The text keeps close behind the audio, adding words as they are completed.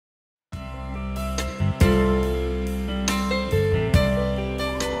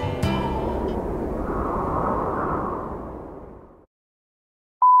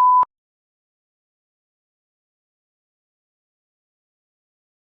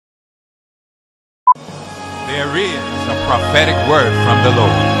There is a prophetic word from the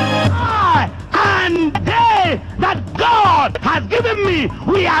Lord. I and they that God has given me,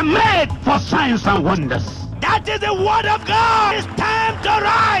 we are made for signs and wonders. That is the word of God. It's time to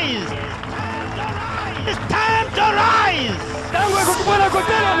rise. It's time to rise.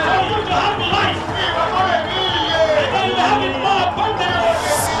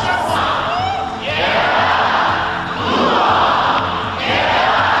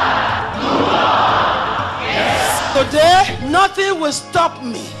 Today, nothing will stop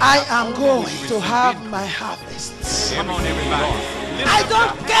me. I am going to have my harvest. Come on, everybody. I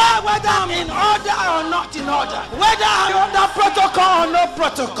don't care whether I'm in order or not in order, whether I'm under protocol or no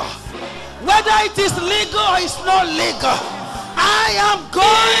protocol, whether it is legal or it's not legal. I am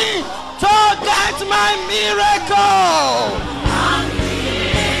going to get my miracle.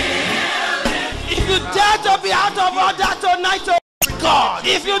 If you dare to be out of order tonight, God.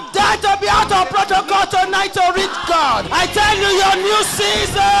 If you dare to be out of protocol tonight to reach God, I tell you, your new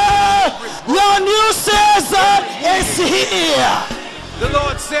season is here. The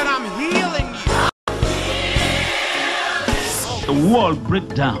Lord said, I'm healing you. The world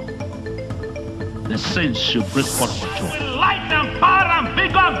break down. The saints should break forth for joy. Light and power and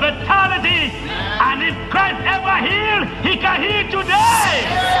vigor of vitality. And if Christ ever healed, he can heal today.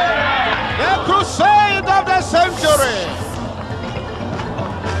 The crusade of the century.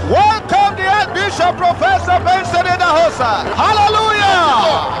 Welcome the Archbishop Professor Benson Idahosa. Hallelujah!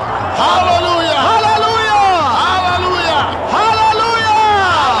 Hallelujah! Hallelujah! Hallelujah! Hallelujah!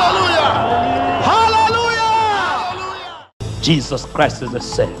 Hallelujah! Jesus Christ is the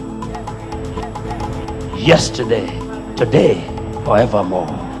same. Yesterday, today, forevermore.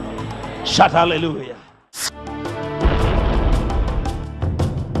 Shout hallelujah.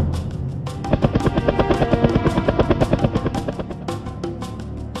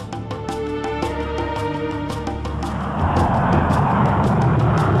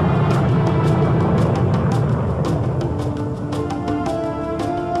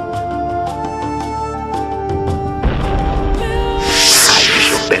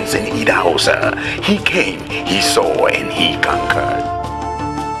 Benson Idahosa. He came, he saw, and he conquered.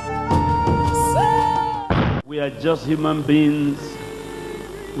 We are just human beings.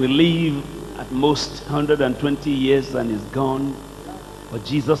 We live at most 120 years and is gone. But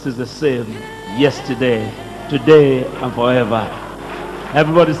Jesus is the same yesterday, today, and forever.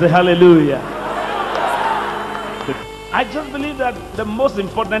 Everybody say hallelujah. I just believe that the most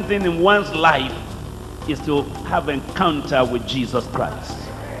important thing in one's life is to have an encounter with Jesus Christ.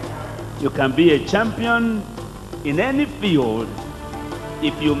 You can be a champion in any field.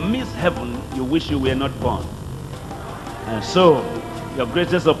 If you miss heaven, you wish you were not born. And so, your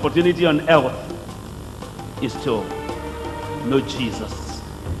greatest opportunity on earth is to know Jesus.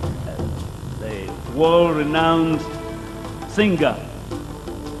 The world-renowned singer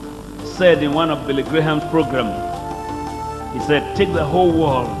said in one of Billy Graham's programs, he said, take the whole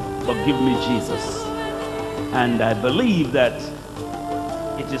world, but give me Jesus. And I believe that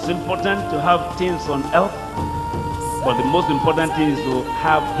it is important to have things on earth, but the most important thing is to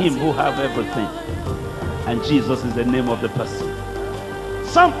have him who have everything. And Jesus is the name of the person.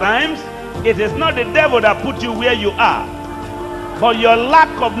 Sometimes it is not the devil that put you where you are, but your lack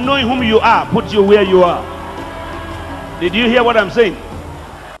of knowing whom you are put you where you are. Did you hear what I'm saying?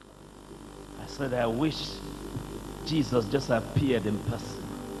 I said, I wish Jesus just appeared in person,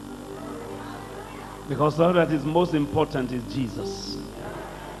 because all that is most important is Jesus.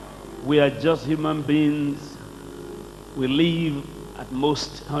 We are just human beings. We live at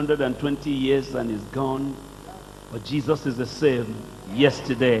most 120 years and is gone. But Jesus is the same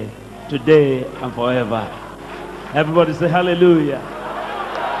yesterday, today, and forever. Everybody say hallelujah.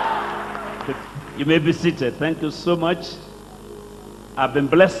 You may be seated. Thank you so much. I've been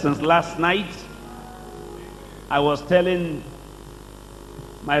blessed since last night. I was telling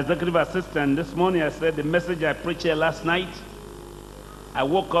my executive assistant this morning, I said the message I preached here last night, I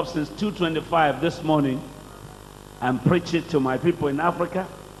woke up since 2:25 this morning and preached it to my people in Africa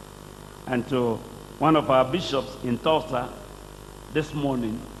and to one of our bishops in Tulsa this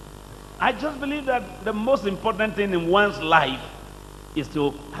morning. I just believe that the most important thing in one's life is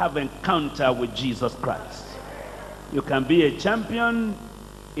to have an encounter with Jesus Christ. You can be a champion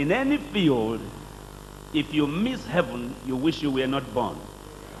in any field. If you miss heaven, you wish you were not born.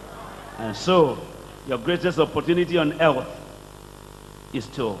 And so, your greatest opportunity on earth is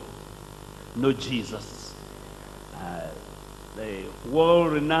to know Jesus. The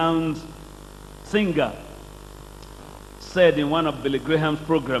world-renowned singer said in one of Billy Graham's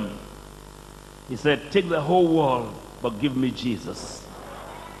programs, he said, take the whole world, but give me Jesus.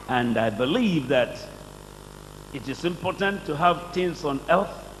 And I believe that It is important to have things on earth,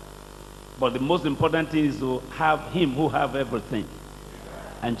 but the most important thing is to have him who have everything.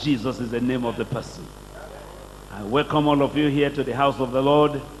 And Jesus is the name of the person. I welcome all of you here to the house of the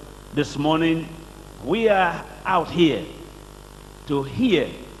Lord. This morning, we are out here to hear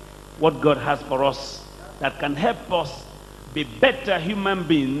what God has for us that can help us be better human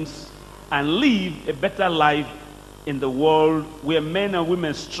beings and live a better life in the world where men and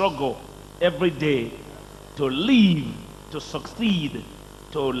women struggle every day to live, to succeed,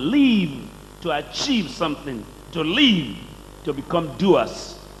 to live, to achieve something, to live, to become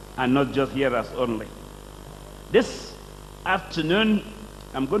doers and not just hearers only. This afternoon,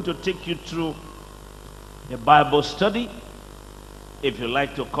 I'm going to take you through a Bible study, if you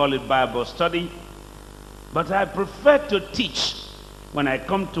like to call it Bible study, but I prefer to teach when I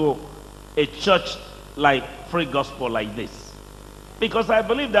come to a church like Free Gospel like this, because I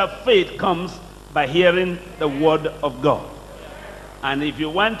believe that faith comes by hearing the word of God. And if you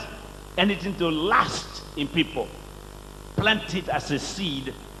want anything to last in people, plant it as a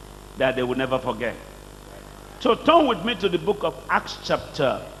seed that they will never forget. So turn with me to the book of Acts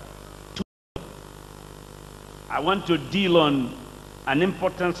chapter 2. I want to deal on an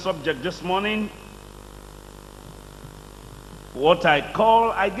important subject this morning. What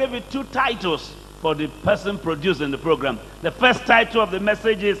I gave it two titles for the person producing the program. The first title of the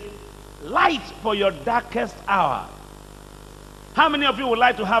message is Light for Your Darkest Hour. How many of you would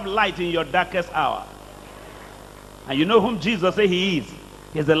like to have light in your darkest hour? And you know whom Jesus said he is?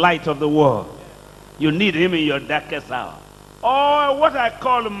 He's the light of the world. You need him in your darkest hour. Or what I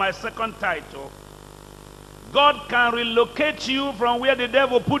call my second title, God can relocate you from where the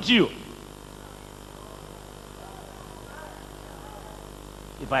devil put you.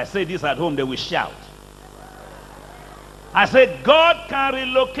 If I say this at home, they will shout. I said, God can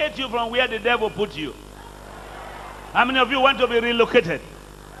relocate you from where the devil put you. How many of you want to be relocated?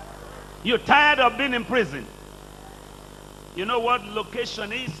 You're tired of being in prison. You know what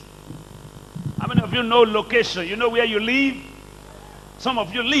location is? How many of you know location? You know where you live? Some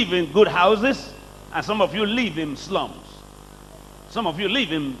of you live in good houses, and some of you live in slums. Some of you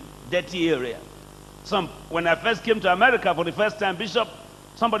live in dirty area. When I first came to America for the first time, Bishop,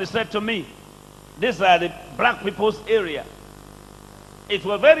 somebody said to me, these are the black people's area. It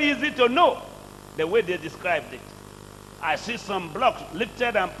was very easy to know the way they described it. I see some blocks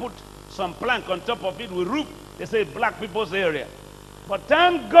lifted and put some plank on top of it with roof. They say black people's area. But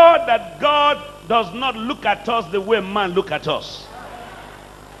thank God that God does not look at us the way man look at us.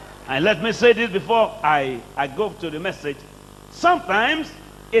 And let me say this before I go to the message. Sometimes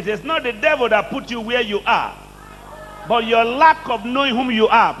it is not the devil that put you where you are, but your lack of knowing whom you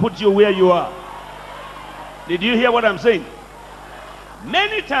are put you where you are. Did you hear what I'm saying?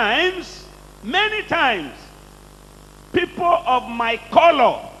 Many times, people of my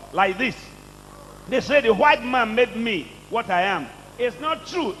color like this, they say the white man made me what I am. It's not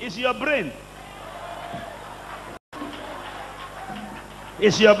true. It's your brain.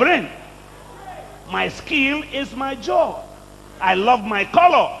 It's your brain. My skill is my job. I love my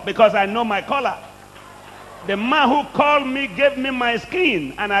color because I know my color. The man who called me gave me my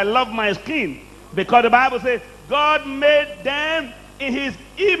skin, and I love my skin because the Bible says God made them in his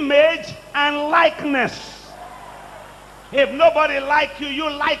image and likeness. If nobody likes you, you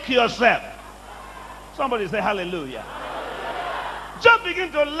like yourself. Somebody say hallelujah. Just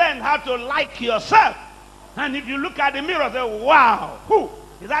begin to learn how to like yourself. And if you look at the mirror, say, wow, who?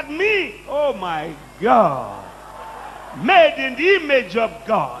 Is that me? Oh my God. Made in the image of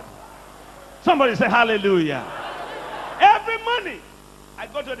God. Somebody say hallelujah. Every morning, I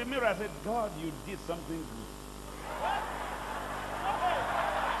go to the mirror and say, God, you did something good.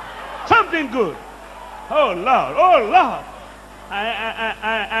 Something good. Oh Lord, oh Lord.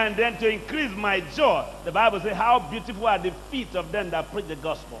 And then to increase my joy, the Bible says, how beautiful are the feet of them that preach the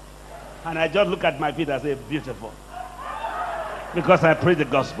gospel. And I just look at my feet and say, beautiful. Because I preach the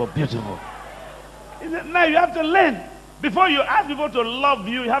gospel, beautiful. Now you have to learn. Before you ask people to love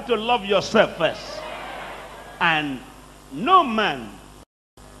you, you have to love yourself first. And no man,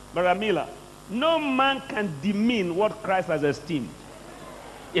 Brother Miller, no man can demean what Christ has esteemed.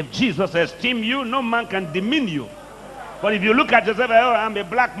 If Jesus esteemed you, no man can demean you. But if you look at yourself, oh, I'm a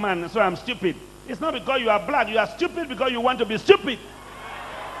black man, so I'm stupid. It's not because you are black. You are stupid because you want to be stupid.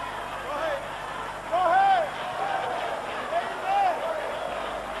 Go ahead.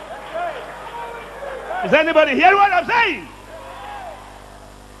 Is anybody hearing what I'm saying?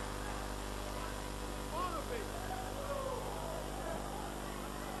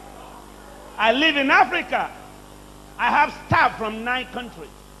 I live in Africa. I have staff from 9 countries.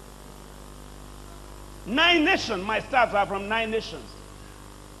 9 nations. My stars are from 9 nations.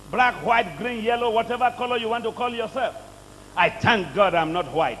 Black, white, green, yellow, whatever color you want to call yourself. I thank God I'm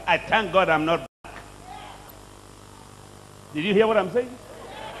not white. I thank God I'm not black. Did you hear what I'm saying?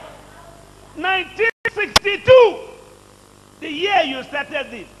 1962, the year you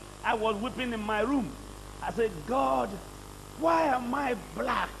started this, I was weeping in my room. I said, God, why am I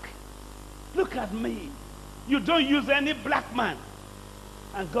black? Look at me. You don't use any black man.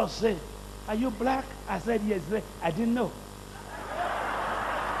 And God said, are you black? I said, yes. He said, I didn't know.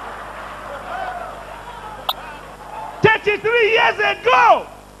 33 years ago,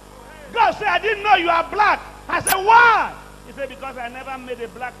 God said, I didn't know you are black. I said, why? He said, because I never made a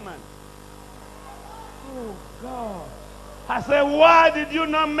black man. Oh, God. I said, why did you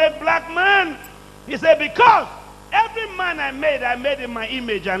not make black man? He said, because every man I made in my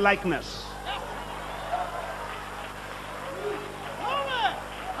image and likeness.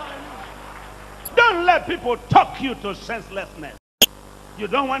 Don't let people talk you to senselessness. You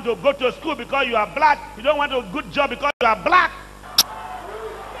don't want to go to school because you are black. You don't want a good job because you are black.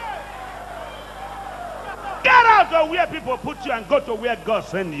 Get out of where people put you and go to where God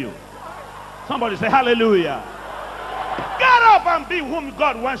sent you. Somebody say hallelujah. Get up and be whom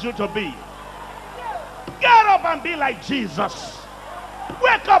God wants you to be. Get up and be like Jesus.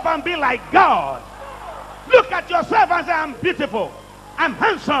 Wake up and be like God. Look at yourself and say, I'm beautiful. I'm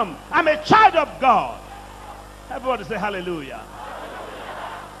handsome. I'm a child of God. Everybody say hallelujah.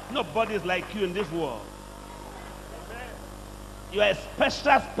 Nobody is like you in this world. You are a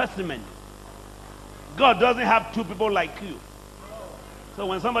special specimen. God doesn't have two people like you. So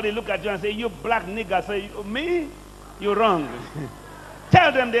when somebody look at you and say, you black nigger, say, me? You're wrong.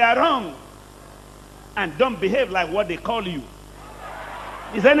 Tell them they are wrong. And don't behave like what they call you.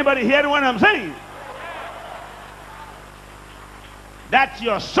 Is anybody hearing what I'm saying? That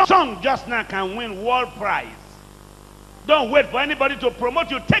your song just now can win world prize. Don't wait for anybody to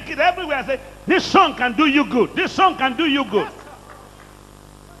promote you. Take it everywhere and say, this song can do you good. This song can do you good.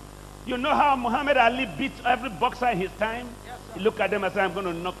 You know how Muhammad Ali beat every boxer in his time? He looked at them and said, I'm going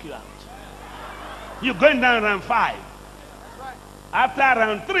to knock you out. You're going down round 5. After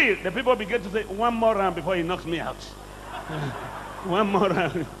round 3, the people begin to say, one more round before he knocks me out. One more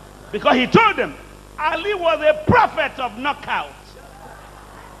round. Because he told them, Ali was a prophet of knockout.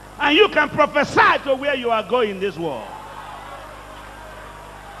 And you can prophesy to where you are going in this world.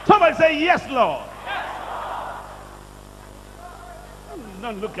 Somebody say, yes, Lord. Yes, Lord.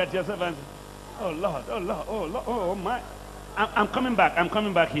 Don't look at yourself and say, oh, Lord, oh, Lord, oh, Lord, oh, my. I'm coming back. I'm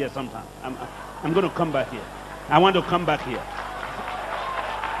coming back here sometime. I'm going to come back here. I want to come back here.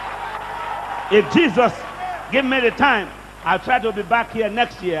 If Jesus give me the time, I'll try to be back here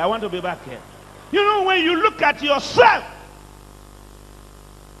next year. I want to be back here. You know, when you look at yourself,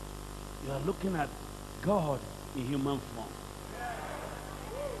 you are looking at God in human form.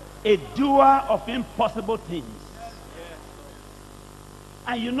 A doer of impossible things.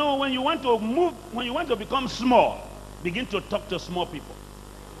 And you know, when you want to move, when you want to become small, begin to talk to small people.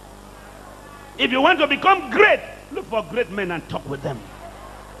 If you want to become great, look for great men and talk with them.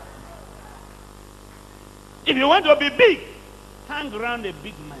 If you want to be big, hang around a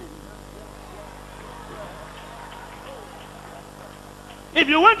big man. If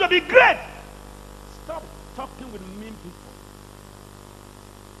you want to be great, stop talking with mean people.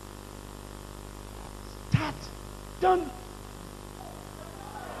 Start. Don't.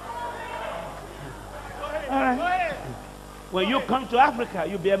 All right. When you come to Africa,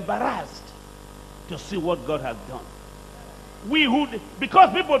 you'll be embarrassed to see what God has done.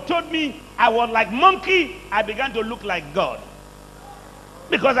 Because people told me I was like monkey, I began to look like God.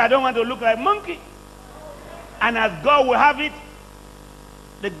 Because I don't want to look like monkey. And as God will have it,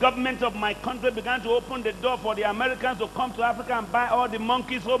 the government of my country began to open the door for the Americans to come to Africa and buy all the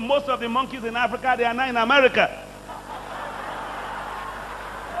monkeys. So most of the monkeys in Africa, they are now in America.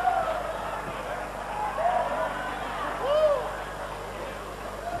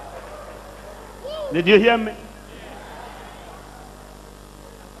 Did you hear me?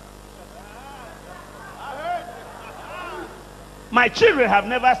 My children have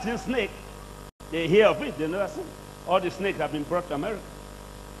never seen snake. They hear of it, they never seen it. All the snakes have been brought to America.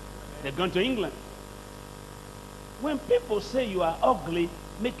 They've gone to England. When people say you are ugly,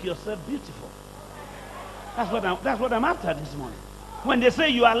 make yourself beautiful. That's what I'm after this morning. When they say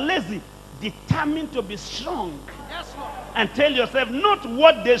you are lazy, determined to be strong. Yes, Lord. And tell yourself not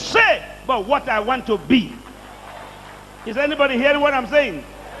what they say, but what I want to be. Is anybody hearing what I'm saying?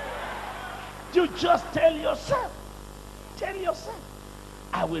 You just tell yourself. Tell yourself,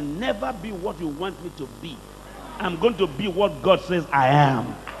 I will never be what you want me to be. I'm going to be what God says I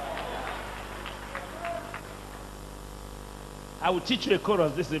am. I will teach you a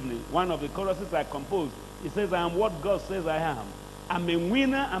chorus this evening. One of the choruses I composed. It says, I am what God says I am. I'm a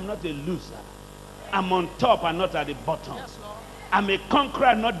winner, I'm not a loser. I'm on top and not at the bottom. Yes, Lord. I'm a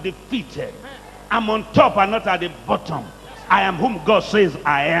conqueror, not defeated. I'm on top and not at the bottom. I am whom God says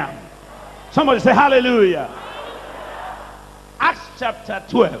I am. Somebody say hallelujah. Acts chapter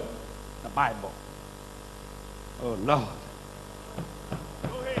 12, the Bible. Oh Lord.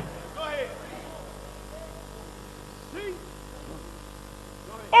 Go ahead. Go ahead. See?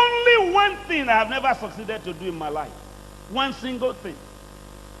 Only one thing I have never succeeded to do in my life. One single thing.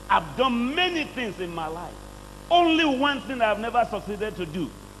 I've done many things in my life. Only one thing I have never succeeded to do.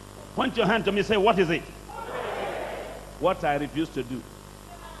 Point your hand to me, say, what is it? What I refuse to do.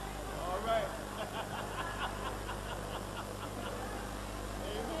 All right.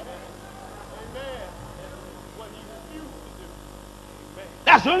 Amen. What you refuse to do. Amen.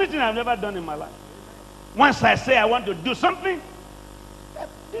 That's the only thing I've never done in my life. Once I say I want to do something,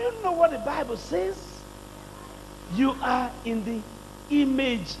 do you know what the Bible says? You are in the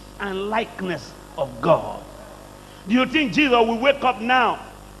image and likeness of God. Do you think Jesus will wake up now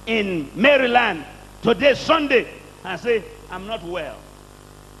in Maryland, today Sunday, and say, I'm not well?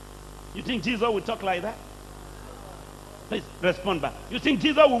 You think Jesus will talk like that? Please respond back. You think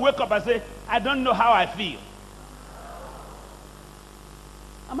Jesus will wake up and say, I don't know how I feel?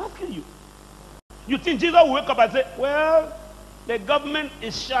 I'm asking you. You think Jesus will wake up and say, well, the government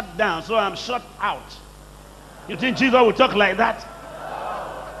is shut down, so I'm shut out? You think Jesus will talk like that?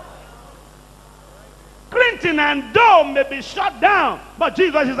 Clinton and Doe may be shut down, but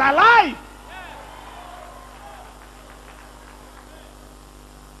Jesus is alive.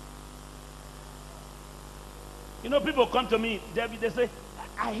 You know, people come to me, they say,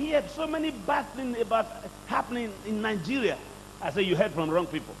 I hear so many bad things about happening in Nigeria. I say, you heard from wrong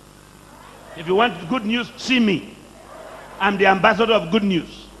people. If you want good news, see me. I'm the ambassador of good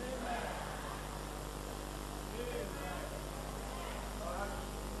news.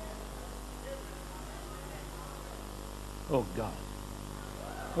 Oh God.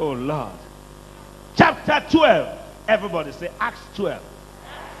 Oh Lord. Chapter 12. Everybody say Acts 12.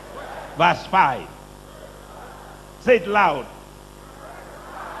 Verse 5. Say it loud.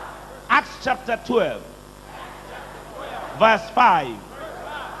 Acts chapter 12. Verse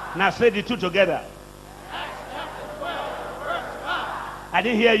 5. Now say the two together. I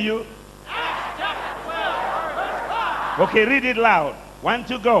didn't hear you. Okay, read it loud. 1,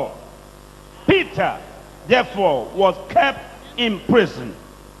 2, go. Peter, therefore, was kept in prison.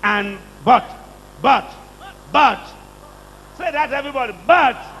 And but. Say that everybody,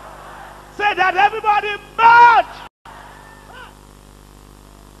 but. Say that everybody, but.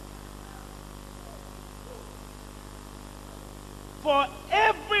 For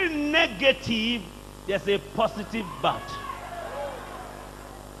every negative, there's a positive but.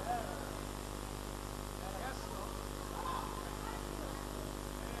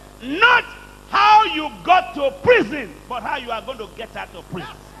 Not how you got to prison, but how you are going to get out of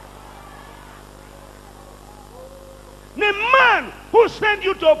prison. The man who sent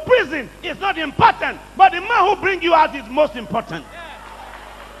you to prison is not important, but the man who brings you out is most important.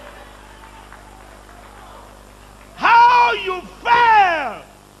 How you fell,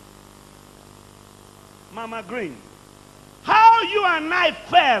 Mama Green. How you and I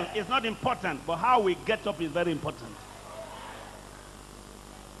fell is not important, but how we get up is very important.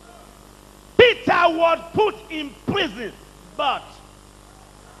 Peter was put in prison, but,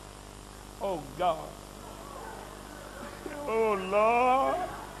 oh God, oh Lord,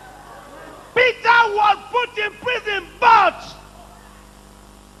 Peter was put in prison, but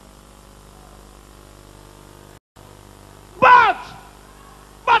what?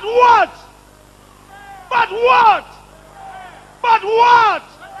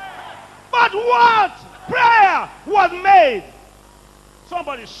 But what? Prayer was made.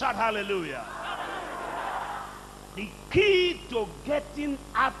 Somebody shout hallelujah. The key to getting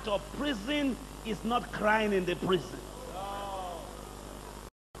out of prison is not crying in the prison.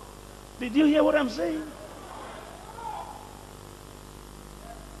 Did you hear what I'm saying?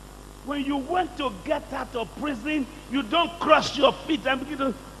 When you want to get out of prison, you don't cross your feet and begin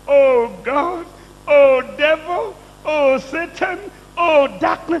to, oh God, oh devil, oh Satan, oh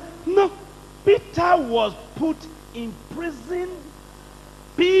darkness. No, Peter was put in prison,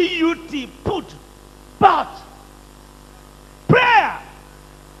 P-U-T, put, but prayer.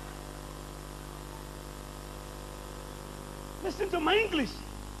 Listen to my English.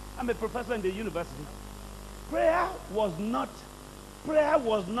 I'm a professor in the university. Prayer was not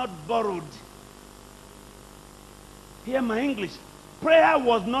borrowed. Hear my English. Prayer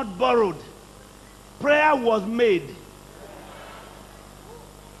was not borrowed. Prayer was made.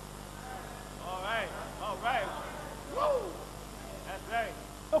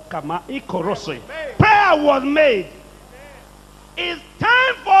 Prayer was made. It's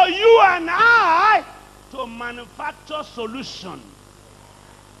time for you and I to manufacture solution.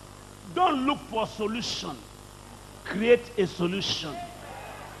 Don't look for solution. Create a solution.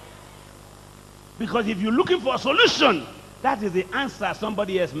 Because if you're looking for a solution, that is the answer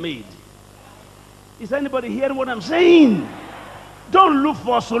somebody has made. Is anybody hearing what I'm saying? Don't look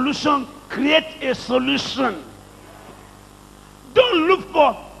for a solution. Create a solution. Don't look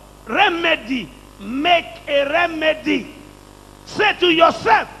for remedy. Make a remedy. Say to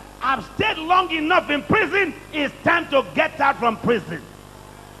yourself, I've stayed long enough in prison. It's time to get out from prison.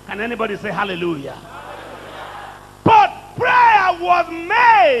 Can anybody say hallelujah? But prayer was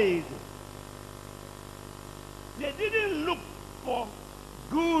made. They didn't look for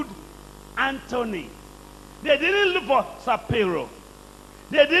good Anthony. They didn't look for Sapiro.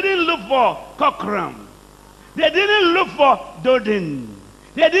 They didn't look for Cochran. They didn't look for Dodin.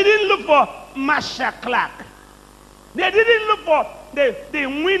 They didn't look for Masha Clark. They didn't look for the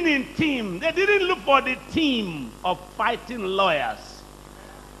winning team. They didn't look for the team of fighting lawyers.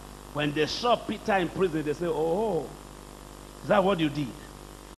 When they saw Peter in prison, they said, oh, is that what you did?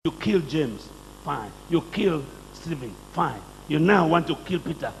 You killed James. Fine. You killed Stephen. Fine. You now want to kill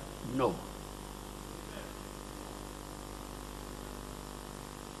Peter. No.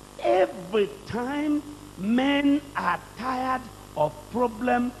 Every time men are tired of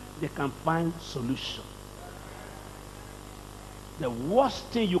problem, they can find solution. The worst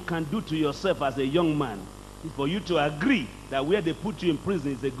thing you can do to yourself as a young man is for you to agree that where they put you in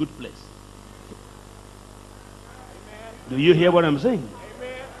prison is a good place. Amen. Do you hear what I'm saying?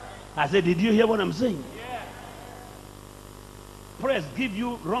 Amen. I said, did you hear what I'm saying? Yeah. Press give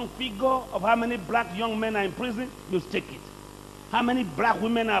you wrong figure of how many black young men are in prison, you take it. How many black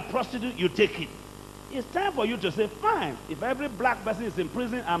women are prostitutes, you take it. It's time for you to say, fine, if every black person is in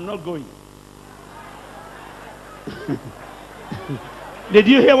prison, I'm not going. Did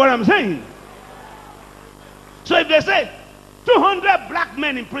you hear what I'm saying? So if they say 200 black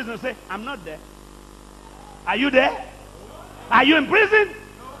men in prison, say, I'm not there. Are you there? Are you in prison?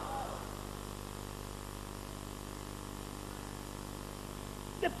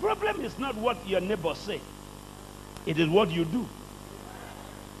 The problem is not what your neighbors say. It is what you do.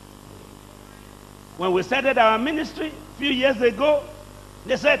 When we started our ministry a few years ago,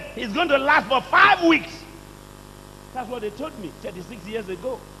 they said it's going to last for 5 weeks. That's what they told me 36 years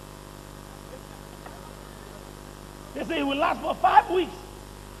ago. They say it will last for 5 weeks.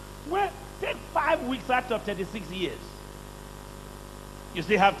 Well, take 5 weeks out of 36 years. You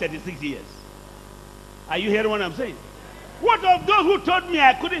still have 36 years. Are you hearing what I'm saying? What of those who told me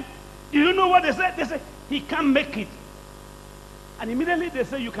I couldn't? Do you know what they said? They said, he can't make it. And immediately they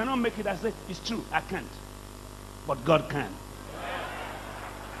say, you cannot make it. I said, it's true, I can't. But God can.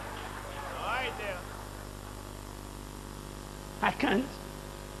 All right there. I can't.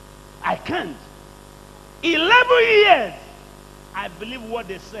 I can't. 11 years, I believe what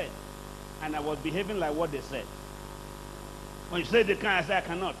they said. And I was behaving like what they said. When you say they can't, I say I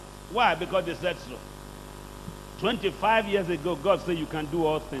cannot. Why? Because they said so. 25 years ago, God said you can do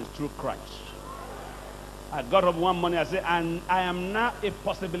all things through Christ. I got up one morning, I said, and I am now a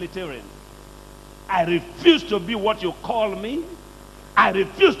possibilitarian. I refuse to be what you call me. I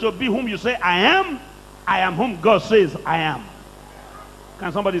refuse to be whom you say I am. I am whom God says I am.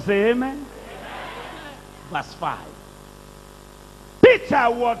 Can somebody say amen? Amen. Verse 5. Peter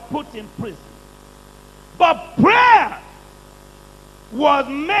was put in prison, but prayer was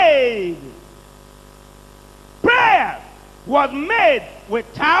made. Prayer was made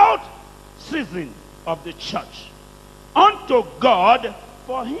without ceasing of the church unto God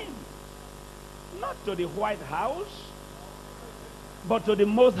for him. Not to the White House, but to the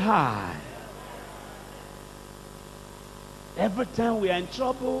Most High. Every time we are in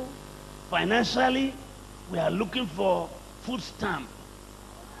trouble financially, we are looking for food stamp.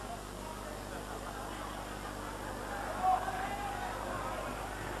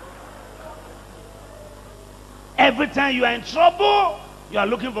 Every time you are in trouble, you are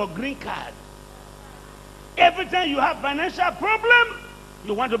looking for green card. Every time you have financial problem,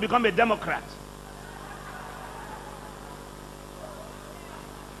 you want to become a Democrat.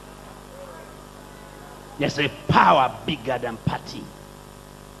 There's a power bigger than party.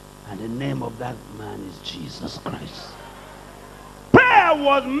 And the name of that man is Jesus Christ. Prayer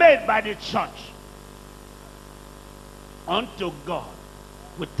was made by the church unto God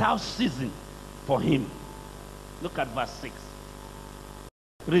without ceasing for him. Look at verse 6.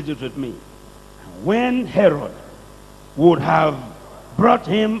 Read it with me. When Herod would have brought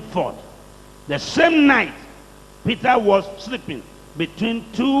him forth, the same night Peter was sleeping,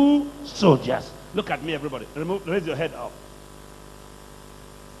 between two soldiers. Look at me, everybody. Raise your head up.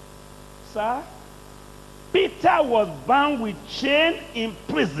 Sir, Peter was bound with chain in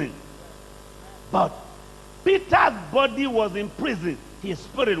prison. But Peter's body was in prison. His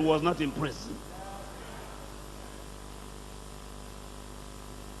spirit was not in prison.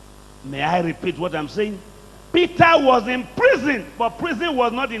 May I repeat what I'm saying? Peter was in prison, but prison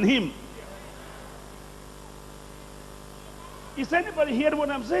was not in him. Is anybody hearing what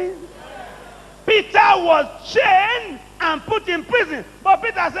I'm saying? Peter was chained and put in prison. But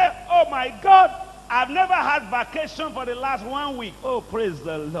Peter said, oh my God, I've never had vacation for the last 1 week. Oh, praise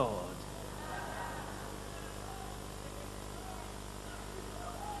the Lord.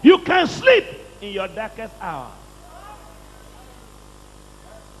 You can sleep in your darkest hour.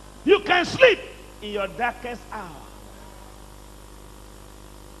 You can sleep in your darkest hour.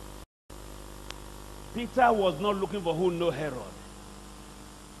 Peter was not looking for who know Herod.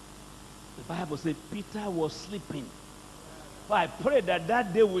 The Bible says Peter was sleeping. So I pray that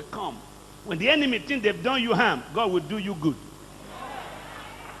that day will come. When the enemy thinks they've done you harm, God will do you good.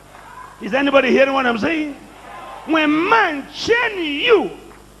 Is anybody hearing what I'm saying? When man chain you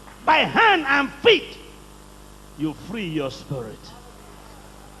by hand and feet, you free your spirit.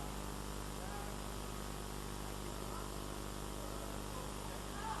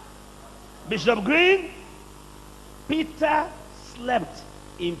 Bishop Green, Peter slept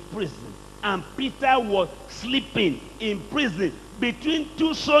in prison, and Peter was sleeping in prison between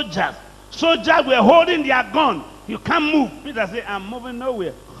two soldiers. Soldiers were holding their gun. You can't move. Peter said, I'm moving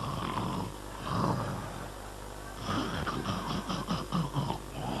nowhere.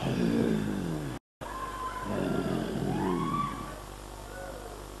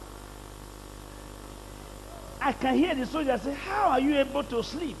 I can hear the soldier say, how are you able to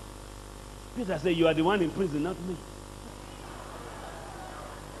sleep? Peter said, you are the one in prison, not me.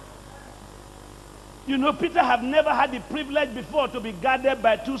 You know, Peter have never had the privilege before to be guarded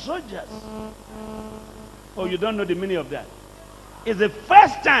by two soldiers. Oh, you don't know the meaning of that. It's the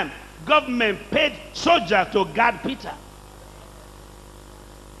first time government paid soldiers to guard Peter.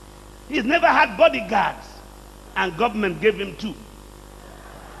 He's never had bodyguards, and government gave him two.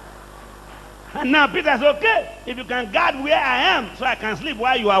 And now Peter says, okay, if you can guard where I am, so I can sleep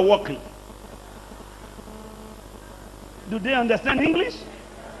while you are walking. Do they understand English?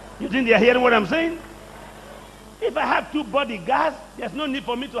 You think they are hearing what I'm saying? If I have two bodyguards, there's no need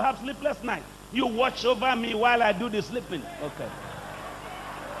for me to have sleepless nights. You watch over me while I do the sleeping. Okay.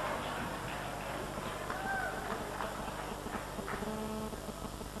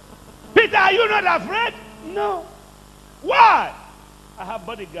 Peter, are you not afraid? No. Why? I have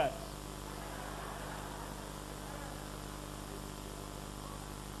bodyguards.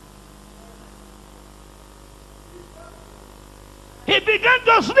 He began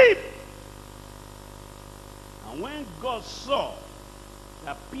to sleep. when God saw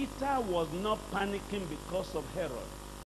that Peter was not panicking because of Herod,